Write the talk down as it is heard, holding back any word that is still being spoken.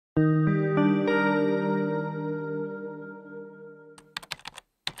Hi,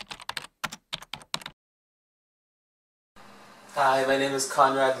 my name is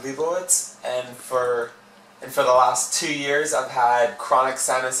Conrad Liebowitz, and for the last 2 years I've had chronic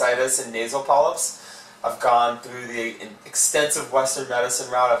sinusitis and nasal polyps. I've gone through the extensive Western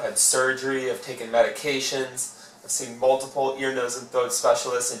medicine route. I've had surgery, I've taken medications, I've seen multiple ear, nose, and throat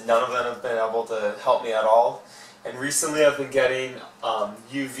specialists, and none of them have been able to help me at all. And recently I've been getting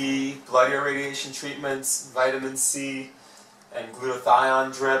UV blood irradiation treatments, vitamin C, and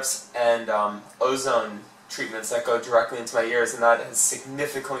glutathione drips, and ozone treatments that go directly into my ears, and that has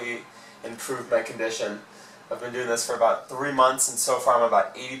significantly improved my condition. I've been doing this for about 3 months, and so far I'm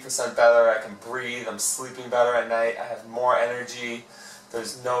about 80% better. I can breathe, I'm sleeping better at night, I have more energy,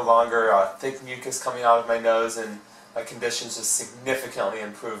 there's no longer thick mucus coming out of my nose, and my condition's just significantly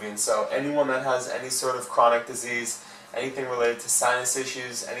improving. So anyone that has any sort of chronic disease, anything related to sinus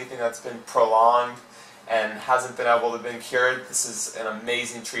issues, anything that's been prolonged and hasn't been able to be cured, this is an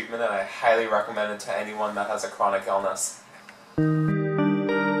amazing treatment, and I highly recommend it to anyone that has a chronic illness.